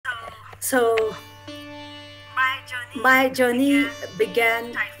So my journey began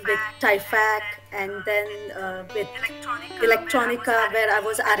with TIFAC and then with electronica, where I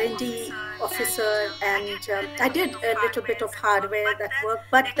was R&D officer, and I did a little bit of hardware that work.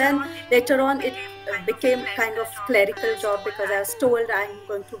 But then later on, it became kind of clerical job because I was told I'm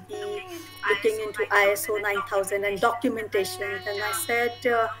going to be looking into ISO 9000 and documentation. And I said,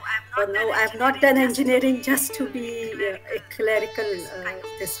 well, no, I've not done engineering just to be a clerical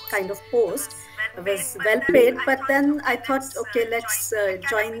this kind of post. I was well paid, but then I thought, okay, let's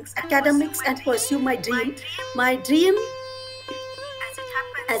join academics and pursue my dream. My dream,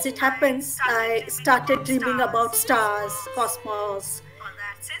 as it happens, I started dreaming about stars, cosmos,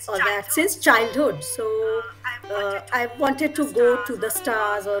 all that since childhood. So I wanted to go to the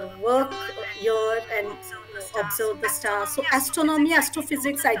stars or work here and observe the stars. So astronomy,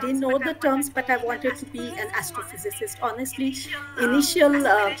 astrophysics, I didn't know the terms, but I wanted to be an astrophysicist. Honestly, initial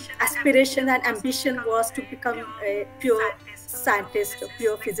aspiration and ambition was to become a pure scientist, a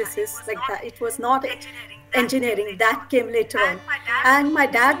pure physicist, like that. It was not engineering. That came later on. And my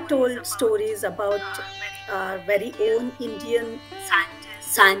dad told stories about our very own Indian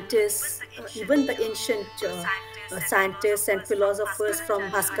scientists, even the ancient scientists and philosophers from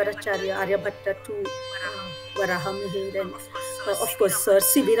Bhaskaracharya, Aryabhatta to Varahamihir, and of course Sir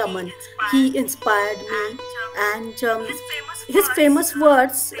C.V. Raman. He inspired me, and his famous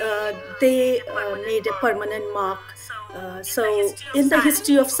words, they made a permanent mark. So in the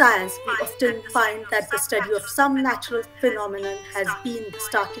history of science, we often find that the study of some natural phenomenon has been the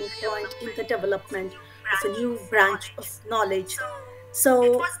starting point in the development of a new branch of knowledge.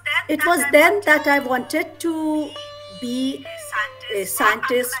 So it was then that I wanted to be a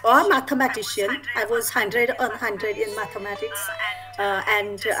scientist or mathematician. I was 100 on 100 in mathematics,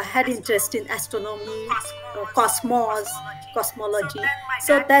 and I had interest in astronomy, cosmology.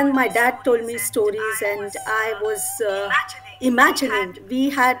 So then my dad told me stories, and I was imagining. We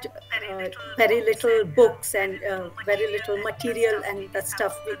had very little books and very little material and that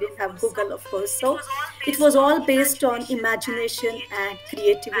stuff. We didn't have Google, of course. So it was all based on imagination and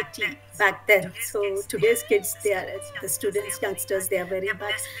creativity back then. So today's kids, the students, youngsters, they are very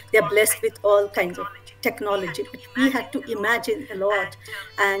much, they are blessed with all kinds of technology. But we had to imagine a lot.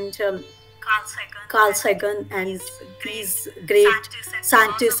 And Carl Sagan and these great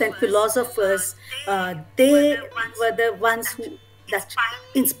scientists and philosophers, they were the ones that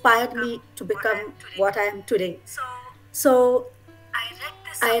inspired me to become what I am today. So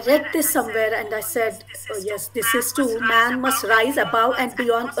I read this somewhere and I said, oh yes, this is true. Man must rise above and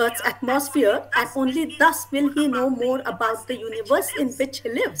beyond Earth's atmosphere, and only thus will he know more about the universe in which he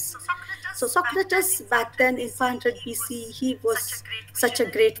lives. So Socrates, back then in 500 BC, he was such a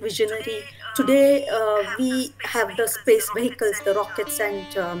great visionary. Today, we have the space vehicles, the rockets and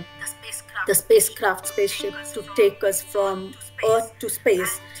the spacecraft, spaceship to take us from Earth to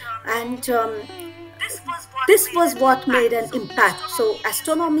space. And this was what made an impact. So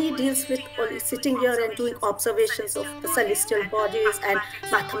astronomy deals with sitting here and doing observations of the celestial bodies, and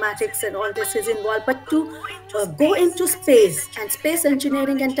mathematics and all this is involved. But to go into space, and space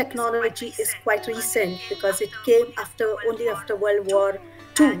engineering and technology is quite recent because it came only after World War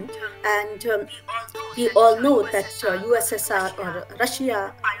II. And we all know that USSR or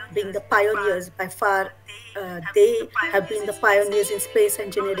Russia, being the pioneers by far, they have been the pioneers in space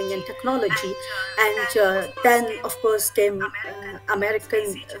engineering and technology. And then, of course, came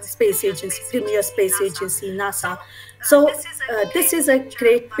American Space Agency, premier space agency, NASA. So this is a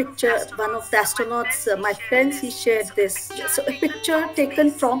great picture. One of the astronauts, my friends, he shared this. So a picture taken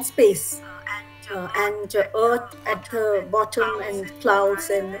from space. And Earth at the bottom, and clouds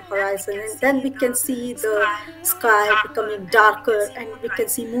and horizon, and then we can see the sky becoming darker and we can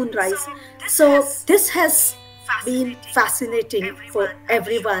see moonrise. So this has been fascinating for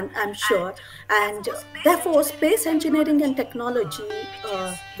everyone, I'm sure. And therefore space engineering and technology,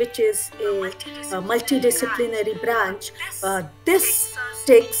 which is a multidisciplinary branch, this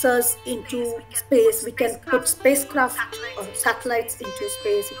takes us into space. We can put spacecraft or satellites into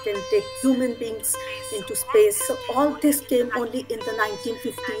space. We can take human beings into space. So all this came only in the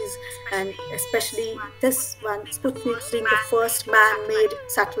 1950s, and especially this one, Sputnik, being the first man-made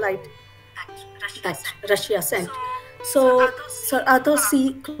satellite that Russia sent. So Sir Arthur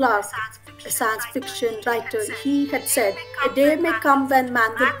C. Clarke, a science fiction writer, he had said, a day may come when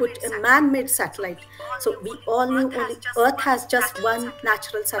man will put a man-made satellite. So we all knew only Earth has just one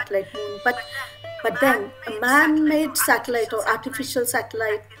natural satellite, moon, but then a man-made satellite or artificial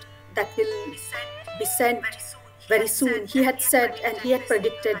satellite that will be sent very soon. He had said, and he had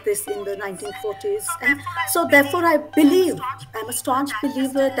predicted this in the 1940s. And so therefore I'm a staunch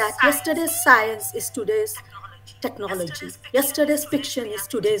believer that yesterday's science is today's technology. Yesterday's fiction is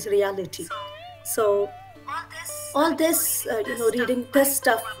today's reality. So all this, reading this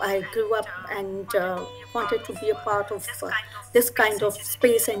stuff, I grew up and wanted to be a part of this kind of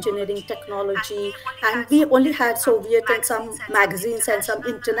space engineering technology. And we only had Soviet and some magazines and some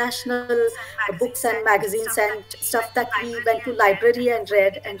international books and magazines and stuff that we went to library and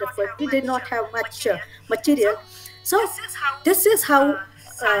read and referred. We did not have much material. So this is how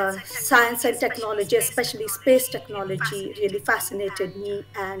science and technology, especially space technology, really fascinated me.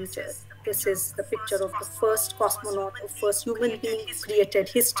 And this is the picture of the first cosmonaut, the first human being who created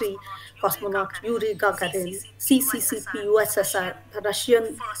history, cosmonaut Yuri Gagarin, CCCP USSR, the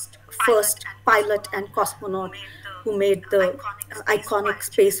Russian first pilot and cosmonaut who made the iconic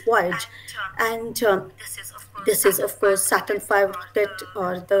space voyage. And this is, of course, Saturn V rocket,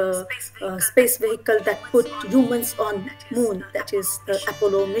 or the space vehicle that put humans on moon, that is the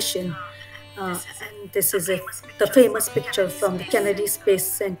Apollo mission. And this is the famous picture from the Kennedy Space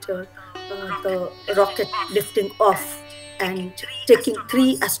Center, the rocket lifting off and taking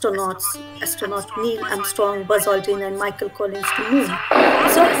 3 astronauts, astronaut Neil Armstrong, Buzz Aldrin, and Michael Collins to moon.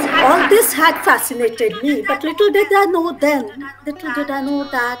 So all this had fascinated me, but little did I know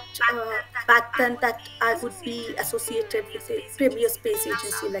that back then that I would be associated with a premier space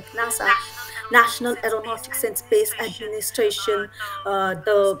agency like NASA, National Aeronautics and Space Administration,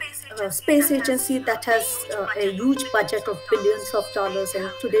 the space agency that has a huge budget of billions of dollars, and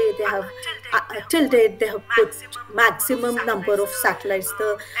today they have, till date, they have put maximum number of satellites,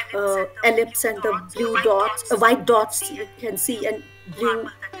 the ellipse and the blue dots, white dots you can see, and blue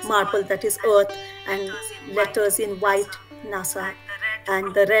marble, that is Earth, and letters in white, NASA,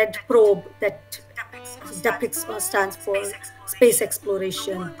 and the red probe that depicts or stands for space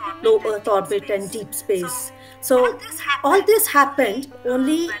exploration, low Earth orbit, and deep space. So all this happened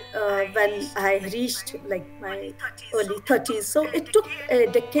only when I reached like my early 30s. So it took a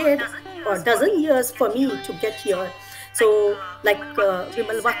decade or dozen years for me to get here. So like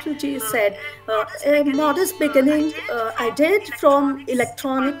Vimal Vakilji said, a modest beginning I did from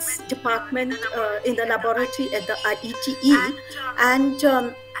electronics department in the laboratory at the IETE, and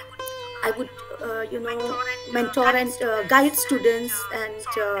I would mentor and guide students and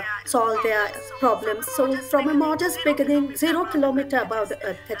solve their problems. So from a modest beginning, 0 kilometer above the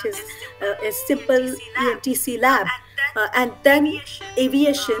Earth, that is a simple EMTC lab. And then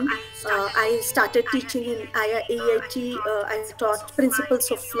aviation, I started teaching in IIT. I taught principles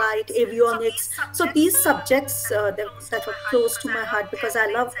of flight, avionics. So these subjects that were close to my heart, because I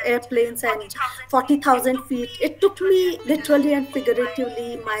love airplanes and 40,000 feet. It took me literally and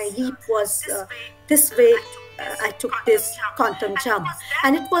figuratively. My leap was this way. I took this quantum jump.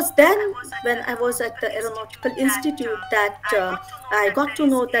 And it was then when I was at the Aeronautical Institute that I got to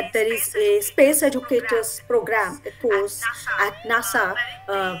know that there is a space educators program, a course at NASA,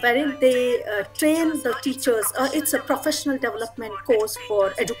 wherein they train the teachers. It's a professional development course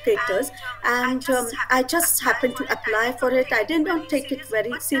for educators. And I just happened to apply for it. I did not take it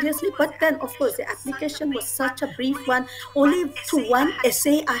very seriously, but then of course the application was such a brief one. Only through one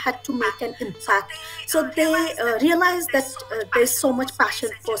essay I had to make an impact. So they realized that there's so much passion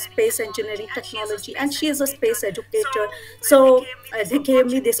for space engineering technology, and she is a space educator. So they gave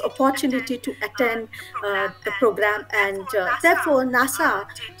me this opportunity to attend the program, and therefore NASA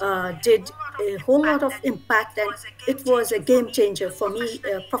did a whole lot of impact, and it was a game changer for me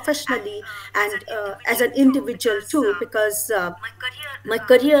professionally and as an individual too, because my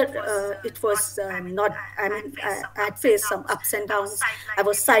career, it was not, I mean, I had faced some ups and downs. I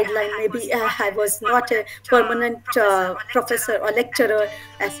was sidelined, maybe I was not a permanent professor or lecturer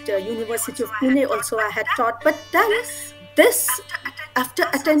at University of Pune also I had taught, but then this, after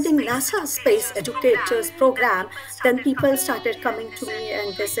attending NASA Space Educators Program, then people started coming to me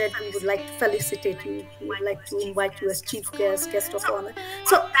and they said, we would like to felicitate you, we would like to invite you as chief guest of honor.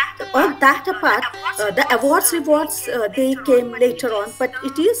 So all that apart, the rewards, they came later on, but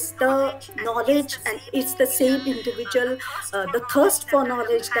it is the knowledge, and it's the same individual, the thirst for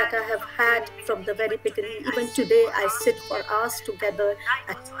knowledge that I have had from the very beginning. Even today, I sit for hours together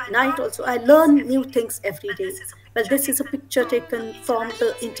at night also. I learn new things every day. Well, this is a picture taken from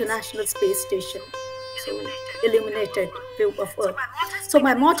the International Space Station, so illuminated view of Earth. So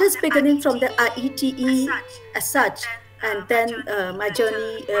my modest beginning from the IETE as such and then my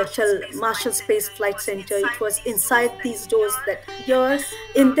journey till Marshall Space Flight Center. It was inside these doors that here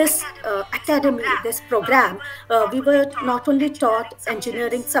in this academy, this program, we were not only taught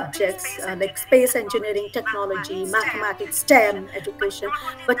engineering subjects like space engineering, technology, mathematics, STEM education,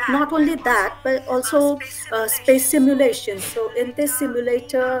 but not only that, but also space simulation. So in this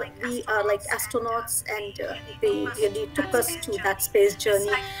simulator, we are like astronauts, and they really took us to that space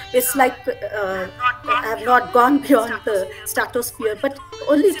journey. It's like I have not gone beyond the stratosphere, but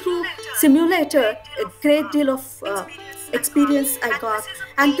only through simulator, a great deal of experience I got.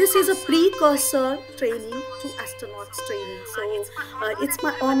 And this is a precursor training to astronauts training. So it's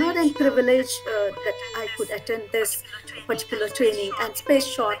my honor and privilege that I could attend this particular training. And space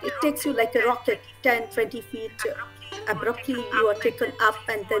short, it takes you like a rocket, 10, 20 feet. Abruptly you are taken up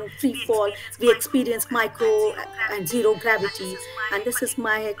and then free fall. We experience micro and zero gravity. And this is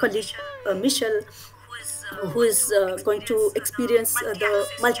my colleague Michelle, who is going to experience the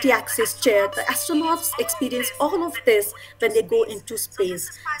multi-axis chair. The astronauts experience all of this when they go into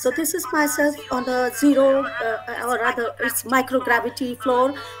space. So this is myself on the zero, or rather it's microgravity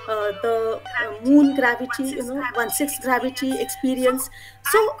floor, the moon gravity, 1/6 gravity experience.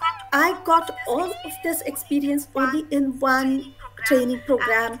 So I got all of this experience only in one training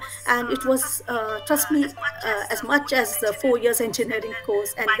program, and it was trust me, as much as the 4 years engineering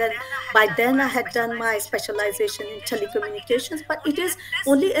course. And then by then I had done my specialization in telecommunications, but it is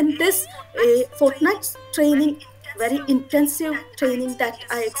only in this fortnight training, very intensive training, that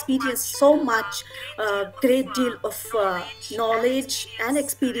I experienced so much, great deal of knowledge and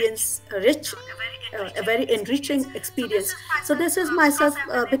experience, rich, a very enriching experience. So this is myself,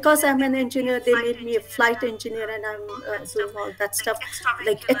 because I'm an engineer, they made me a flight engineer, and I'm doing all that stuff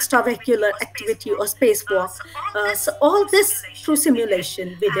like extravehicular activity or spacewalk. So all this through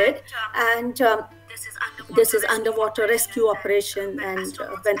simulation we did. And this is underwater rescue operation, and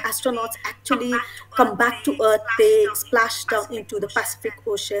when astronauts actually come back to Earth, they splash down into the Pacific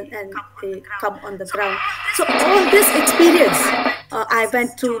Ocean and they come on the ground. So all this experience I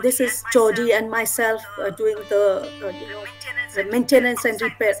went through. This is Jody and myself doing the maintenance and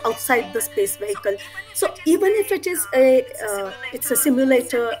repair outside the space vehicle. So even if it is it's a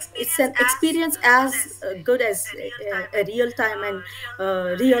simulator, it's an experience as good as a real time and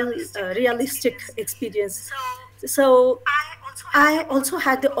realistic experience. So I also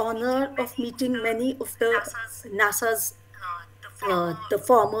had the honor of meeting many of the NASA's the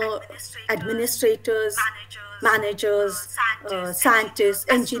former administrators, managers, scientists,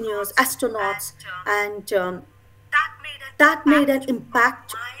 engineers, astronauts, and that made an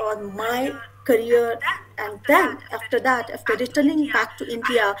impact on my career. And then after that, after returning back to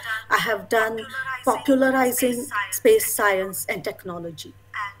India, I have done popularizing space science and technology.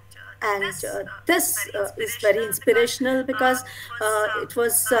 And this is very inspirational, because it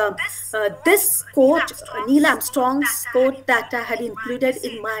was this quote, Neil Armstrong's quote, that I had included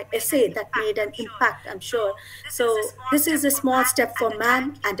in my essay that made an impact, I'm sure. So this is a small step for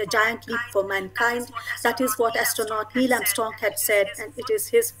man and a giant leap for mankind. That is what astronaut Neil Armstrong had said, and it is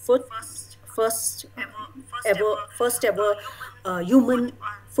his first ever human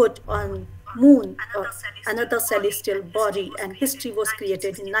foot on moon or another celestial body. And history was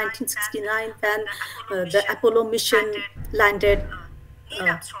created in 1969 when the Apollo mission landed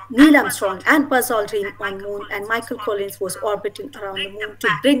Neil Armstrong and Buzz Aldrin on moon, and Michael Collins was orbiting around the moon to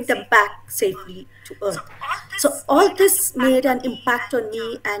bring them back safely to Earth. So all this made an impact on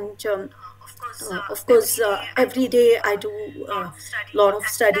me, and of course, every day I do a lot of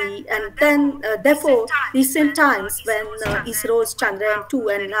study. And then, therefore, recent times when ISRO's Chandrayaan-2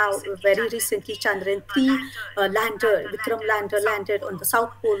 and now very recently Chandrayaan-3 Vikram lander landed on the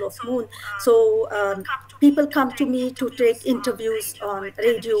south pole of moon. So people come to me to take interviews on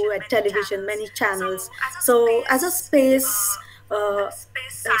radio and television, many channels. So as a space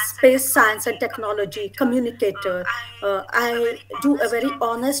science and technology communicator, I do a very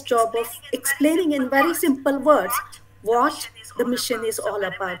honest job of explaining in very simple words what the mission is all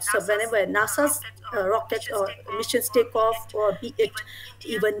about. So whenever NASA's rocket or missions take off, or be it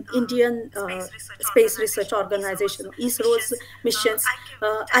even Indian Space Research Organization, ISRO's missions,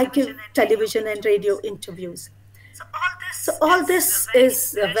 I give television and radio interviews. So all this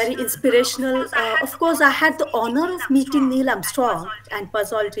is very inspirational. Of course, I had the honor of meeting Neil Armstrong and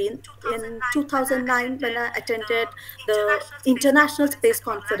Buzz Aldrin in 2009 when I attended the International Space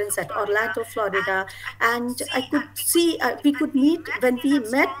Conference at Orlando, Florida. And I could see, we could meet. When we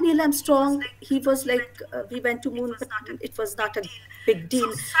met Neil Armstrong, he was like, we went to moon, but it was not a big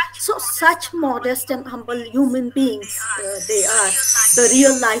deal. So such modest and humble human beings, they are the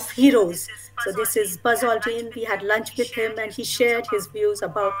real life heroes. So this is Buzz Aldrin. We had lunch with him and he shared his views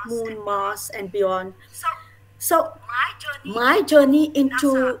about Moon, Mars, and beyond. So my journey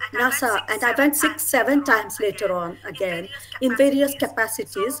into NASA, and I went 6, 7 times later on again in various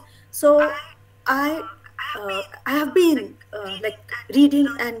capacities. So I have been like reading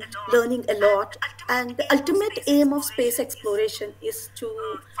and learning a lot, and the ultimate aim of space exploration is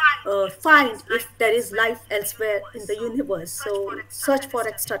to find if there is life elsewhere in the universe. So search for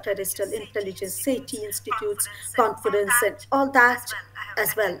extraterrestrial intelligence, SETI institutes, conference, and all that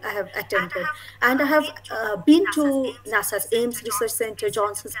as well I have attended. And I have been to NASA's Ames Research Center,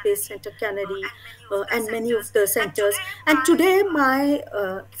 Johnson Space Center, Kennedy, and many of the centers. And today my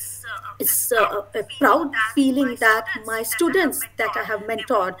it's a proud feeling that my students that I have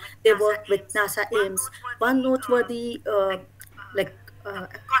mentored, they work with NASA Ames. One noteworthy like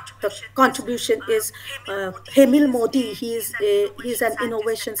the contribution is Hemil Modi. He's an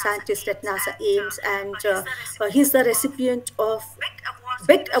innovation scientist at NASA Ames, and he's the recipient of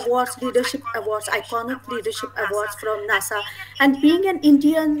big awards, leadership awards, iconic leadership awards from NASA. And being an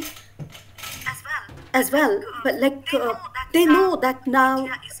Indian as well, but like they know that now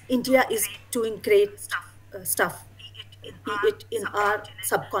India is doing great stuff, be it in our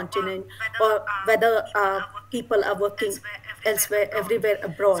subcontinent or whether people are working elsewhere, everywhere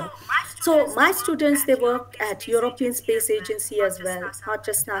abroad. So my students, they work at European Space Agency as well, not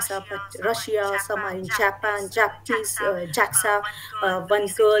just NASA, but Russia, some are in Japan, Japanese, JAXA. One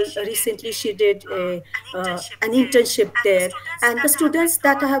girl recently, she did an internship there. And the students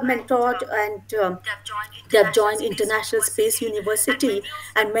that I have mentored, and they have joined International Space University,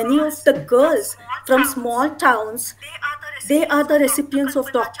 and many of the girls from small towns, they are the recipients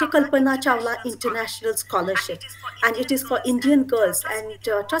of Dr. Kalpana Chawla International Scholarship, and it is for Indian girls. And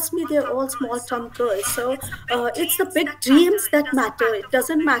trust me, they're all small town girls. So it's the big dreams that matter. It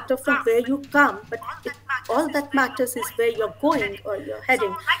doesn't matter from where you come, but all that matters is where you're going or you're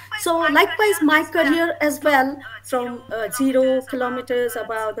heading. So likewise, my career as well, from 0 kilometers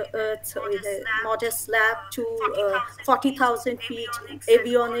above the earth with a modest lab to 40,000 feet,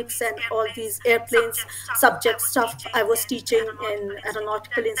 avionics and all these airplanes subject stuff I was teaching in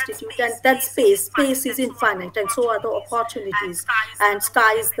Aeronautical Institute. And then space is infinite, and so are the opportunities, and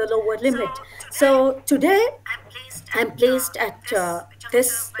sky is the lower limit. So today I'm placed at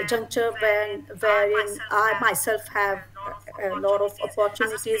this juncture wherein I myself have a lot of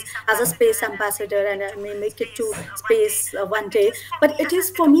opportunities as a space ambassador, and I may make it to space one day. But it is,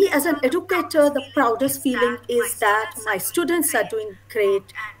 for me as an educator, the proudest feeling is that my students are doing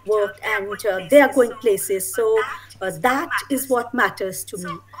great work, and they are going places. So that is what matters to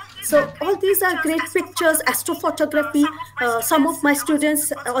me. So all these are great pictures, astrophotography. Some of my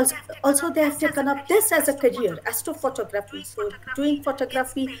students also they have taken up this as a career, astrophotography. So doing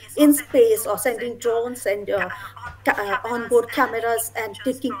photography in space, or sending drones and onboard cameras and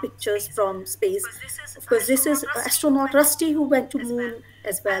taking pictures from space. Of course, this is astronaut Rusty, who went to moon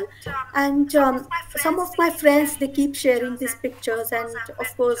as well. And some of my friends, they keep sharing these pictures. And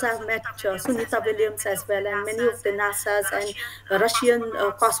of course, I've met Sunita Williams as well, and many of the NASA's and Russian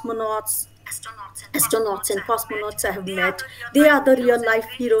astronauts and cosmonauts I have met. They are the real life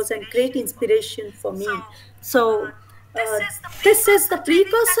heroes and great inspiration for me. So this is the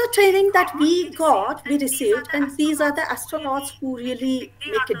precursor training that we received, and these are the astronauts who really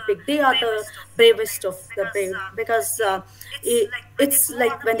make it big. They are the bravest of the brave, because it's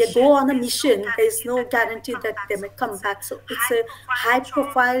like when they go on a mission, there's no guarantee that they may come back. So it's a high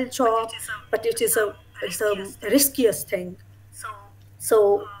profile job, but it's the riskiest thing.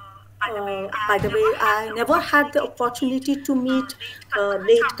 So by the way, I never had the opportunity to meet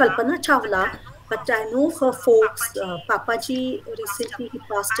late Kalpana Chawla, but I know her folks. Papaji, recently he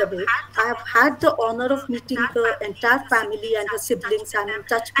passed away. I have had the honor of meeting the entire family and her siblings. I'm in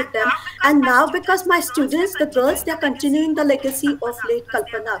touch with them. And now, because my students, the girls, they're continuing the legacy of late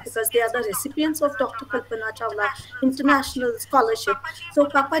Kalpana, because they are the recipients of Dr. Kalpana Chawla International Scholarship. So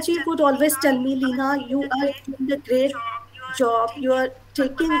Papaji would always tell me, Leena, you are doing a great job. You are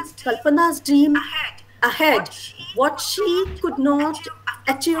taking Kalpana's dream ahead. What she could not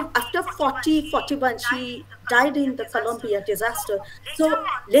achieve after 41, she died in the Columbia disaster. So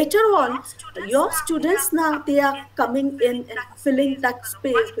later on, your students now, they are coming in and filling that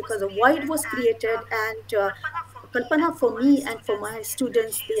space, because a void was created. And Kalpana, for me and for my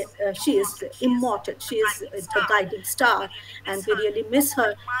students, she is immortal. She is the guiding star, and we really miss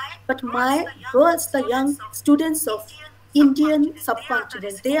her. But my girls, the young students of Indian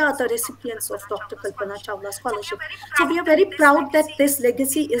subcontinent, they are the recipients of Dr. Kalpana Chawla Scholarship. So we are very proud that this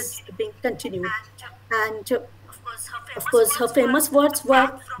legacy is being continued. And Of course, her famous words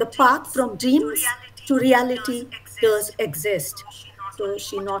were, "The path from dreams to reality does exist." So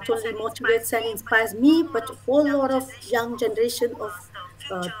she not only motivates and inspires me, but a whole lot of young generation of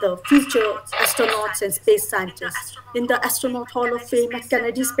the future astronauts and space scientists. In the Astronaut Hall of Fame at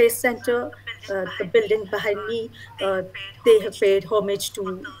Kennedy Space Center, the building behind me, they have paid homage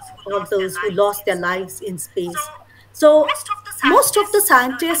to all those who lost their lives in space. So most of the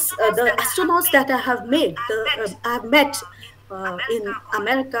scientists, the astronauts that I have I have met in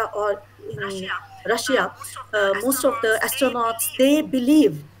America or in Russia, most of the astronauts, they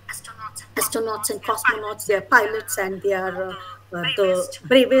believe, astronauts and cosmonauts, they are pilots and they are the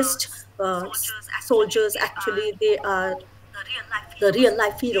bravest soldiers. Actually, they are the real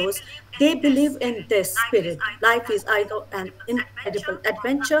life heroes. They believe in this spirit. Life is either an incredible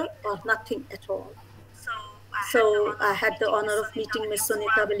adventure or nothing at all. So I had the honor of meeting Miss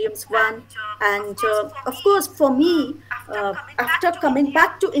Sunita Williams one, and of course, for me, after coming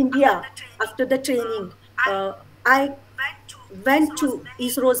back to India after the training, I went to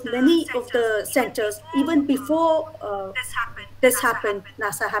ISRO's many of the centers even before this happened,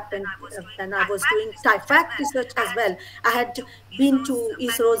 NASA happened, and I was doing TIFAC research as well. I had been to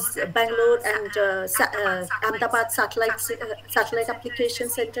ISRO's Bangalore and Ahmedabad Satellite Application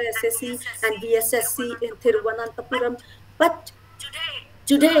Center, SSC, and VSSC in Thiruvananthapuram. But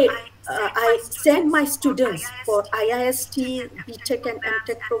today, I send my students for IIST, BTech and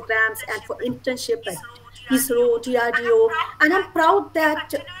MTech programs, and for internship at ISRO, DRDO, and I'm proud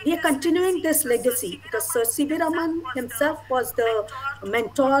that we are continuing this legacy because Sir C.V. Raman himself was the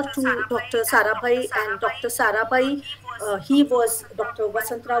mentor to Dr. Sarabhai, and Dr. Sarabhai, he was Dr.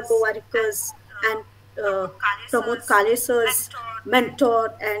 Vasantrao Gowarikkar's and Pramod Kalesar's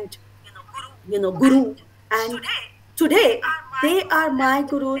mentor and guru. And today, they are my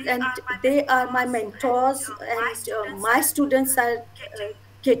gurus and they are my mentors, and my students are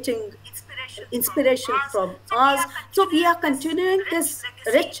getting inspiration from us. So we are continuing this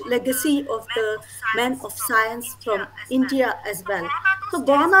rich legacy of the men of science from India as well. So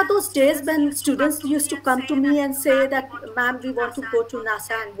gone are those days when students used to come to me and say that, "Ma'am, we want to go to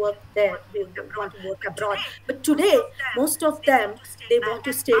NASA and work there. We want to work abroad." But today, most of them, they want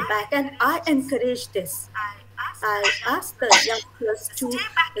to stay back. And I encourage this. I ask the youngsters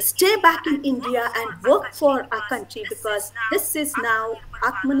to stay back in India and work for our country, because this is now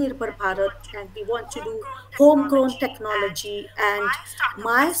Atmanirbhar Bharat and we want to do homegrown technology. And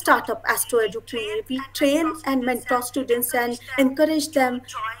my startup, AstroEducare, we train and mentor students and encourage them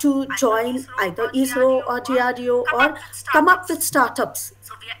to join either ISRO or DRDO or come up with startups.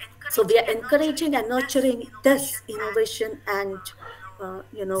 So we are encouraging and nurturing this innovation and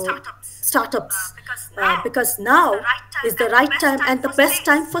startups, because now is the right time and the best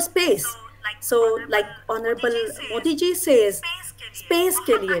time for space. So like Honorable Modi ji says, space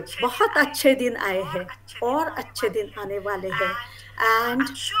के लिए बहुत अच्छे दिन आए हैं और अच्छे दिन आने वाले हैं. And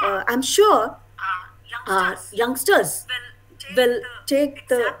I'm sure youngsters will take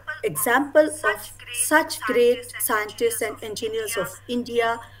the example of such great scientists and engineers of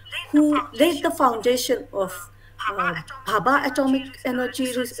India who laid the foundation of Bhabha Atomic Energy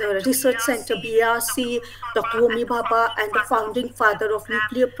Research Center, BRC, Dr. Homi Bhabha, and the founding father of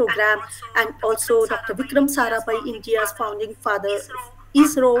nuclear program, and also Dr. Vikram Sarabhai, India's founding father of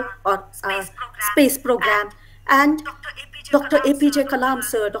ISRO or space program, and Dr. APJ Kalam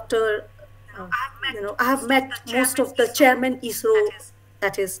sir, I have met most of the chairman ISRO,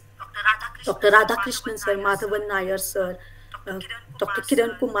 that is Dr. Radhakrishnan sir, Madhavan Nair sir, Dr.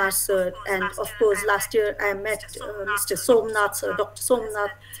 Kiran Kumar sir, and of course last year I met Mr. Somnath sir, Dr. Somnath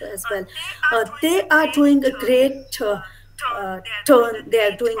as well. They are doing a great they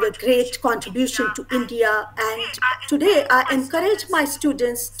are doing a great contribution to India, and today I encourage my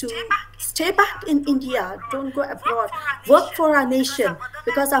students to stay back in India, don't go abroad, work for our nation,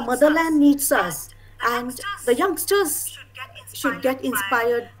 because our motherland needs us, and the youngsters should get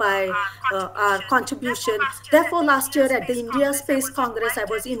inspired by our contribution. Therefore, last year at the India Space Congress, I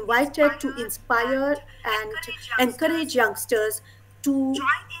was invited to inspire and encourage youngsters to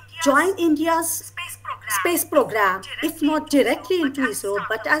join India's space program, if not directly into ISRO,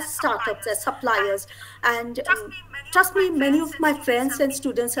 but as startups, as suppliers. And trust me, many of my friends and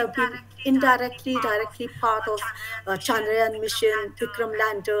students have been indirectly, directly part of Chandrayaan mission, Vikram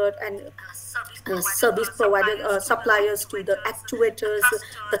lander, and service providers, suppliers to the actuators,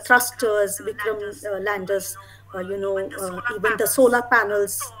 the thrusters, Vikram landers, even the solar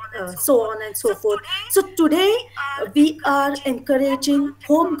panels, so on and so forth. So today we are encouraging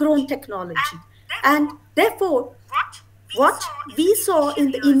homegrown technology, and therefore what we saw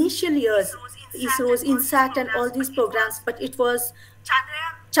in the initial years ISRO's INSAT and all these programs, but it was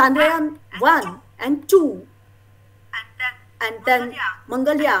Chandrayaan 1 and 2, and then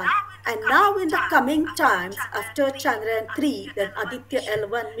Mangalyaan. And now in the coming times, after Chandrayaan 3, then Aditya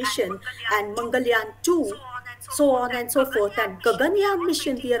L1 mission and Mangalyaan 2, so on and so forth. And Gaganyaan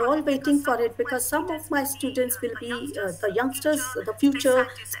mission, we are all waiting for it because some of my students will be, the youngsters, the future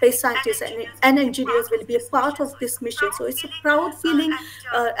space scientists and engineers will be a part of this mission. So it's a proud feeling,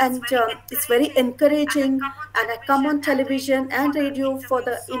 and it's very encouraging. And I come on television and radio for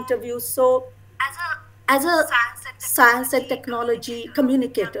the interviews. So as a science and technology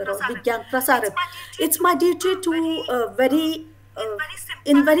communicator or Vigyan Prasarak, it's my duty to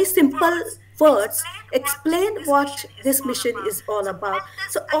in very simple words explain what this mission is all about.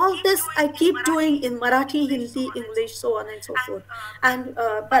 So all this I keep doing in Marathi, Hindi, English, so on and so forth. And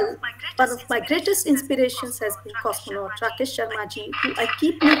well, one of my greatest inspirations has been cosmonaut Rakesh Sharma ji, who I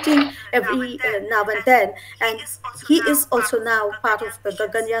keep meeting every now and then, and he is also now part of the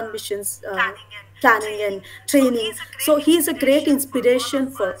Gaganyaan missions planning and training. So he is a great inspiration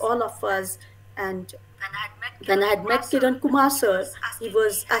for all of us. And when I had met Kiran Kumar sir, he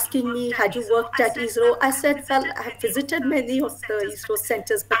was asking me, had you worked at ISRO? I said, well, I have visited many of the ISRO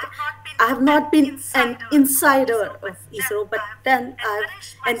centers, but I have not been an insider of ISRO. But then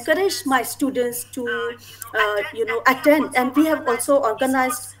I've encouraged my students to, attend. And we have also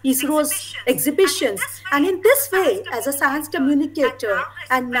organized ISRO's exhibitions. And in this way, as a science communicator,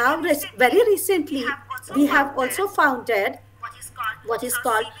 and now very recently, we have also founded what is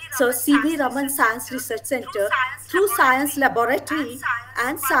called Sir C.V. Raman Science Research Center through Science Laboratory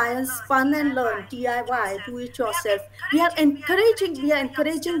and Science Fun and Learn, DIY, do it yourself. We are encouraging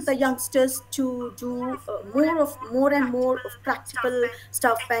the youngsters to do more and more of practical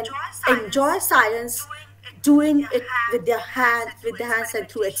stuff and enjoy science, doing it with their hands and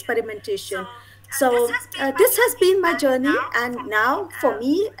through experimentation. So this has been my journey, and now for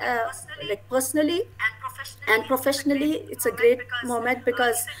me, like personally and professionally, it's a great moment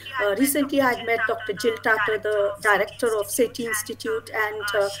because recently I had met Dr. Jill Tarter, the director of SETI Institute,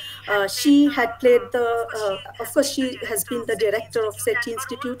 and she had played of course, she has been the director of SETI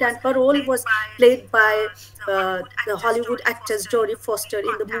Institute, and her role was played by the Hollywood actress Jodie Foster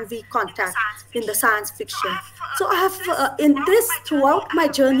in the movie Contact, in the science fiction. So I have, throughout my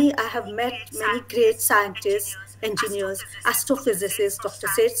journey, I have met many great scientists, engineers, astrophysicists, Dr.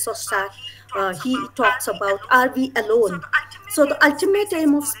 Seth Sosat. He talks about, are we alone? So the ultimate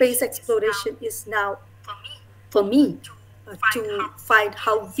aim of space exploration is now, for me, to find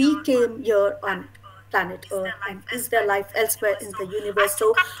how we came here on planet Earth, and is there life elsewhere in the universe?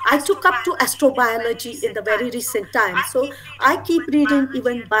 So I took up to astrobiology in the very recent times. So I keep reading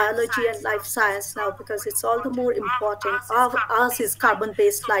even biology and life science now because it's all the more important. Ours is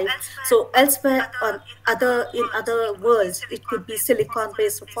carbon-based life. So elsewhere in other worlds, it could be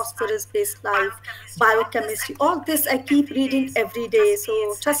silicon-based or phosphorus-based life, biochemistry. All this I keep reading every day.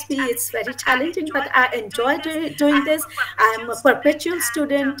 So trust me, it's very challenging, but I enjoy doing this. I'm a perpetual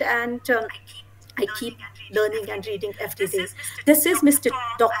student, and I keep learning and reading every day. This is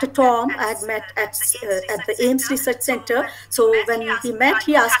Dr. Tom I had met at the Ames Research Center. So when we met,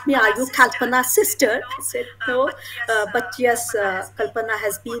 he asked me, are you Kalpana's sister? I said, no, but yes, Kalpana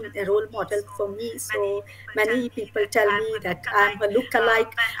has been a role model for me. So many people tell me that I'm a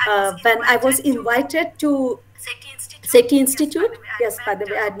look-alike. When I was invited to SETI Institute, yes, by the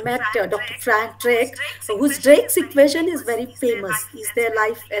way, I had met Dr. Frank Drake, whose Drake's equation is very famous. Is there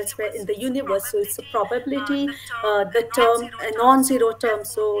life elsewhere in the universe? So it's a probability, the term, a non-zero term.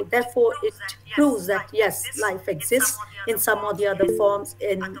 So therefore, it proves that, yes, life exists in some or the other forms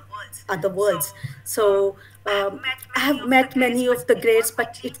in other worlds. So I have met many of the greats,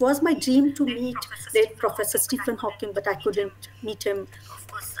 but it was my dream to meet late Professor Stephen Hawking, but I couldn't meet him.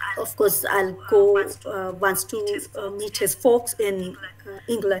 Of course, I'll go once to meet his folks in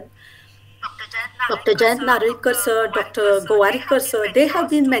England. Dr. Jayant Narikar sir, Dr. Gowarikar sir, they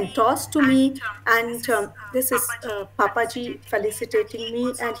have been mentors to me, and this is Papaji felicitating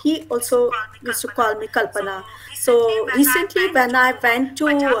me, and he also used to call me Kalpana. So recently when I went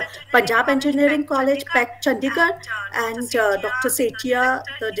to Punjab Engineering College, Peck, Chandigarh, and Dr. Setia,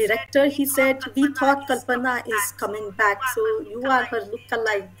 the director, he said, we thought Kalpana is coming back, so you are her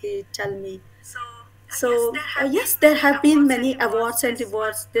look-alike, they tell me. So yes, there have been many awards and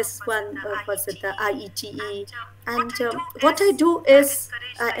rewards. This one was at the IETE, and what I do is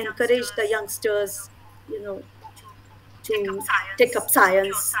I encourage the youngsters, to take up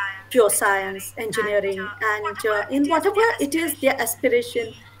science, pure science, engineering, and in whatever it is their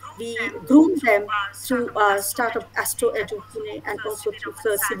aspiration, we groom them through our startup Astro Edu Pune and also through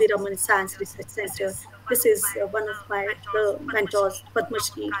the Swanirman Science Research Center. This is one of my the mentors, Padma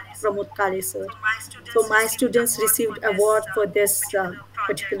Shri Pramod Kale sir. So my students received award for this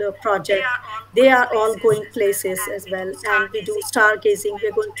particular project. They are all going places as well, and we do stargazing.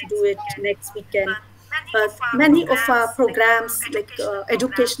 We're going to do it next weekend. Many of our programs, like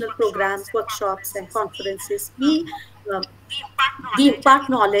educational programs, workshops, and conferences, um, we impart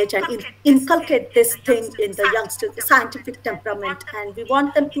knowledge and inculcate this thing in the youngsters, the scientific temperament, and we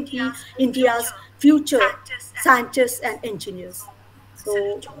want them to be India's future scientists and engineers.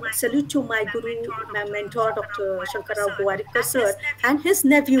 So salute to my guru, my mentor, Dr. Shankarrao Gowarikar sir, and his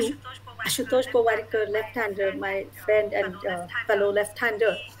nephew, Ashutosh Gowarikar, left-hander, my friend and fellow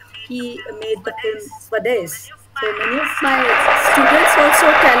left-hander. He made the film Swades. So many of my students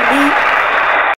also tell me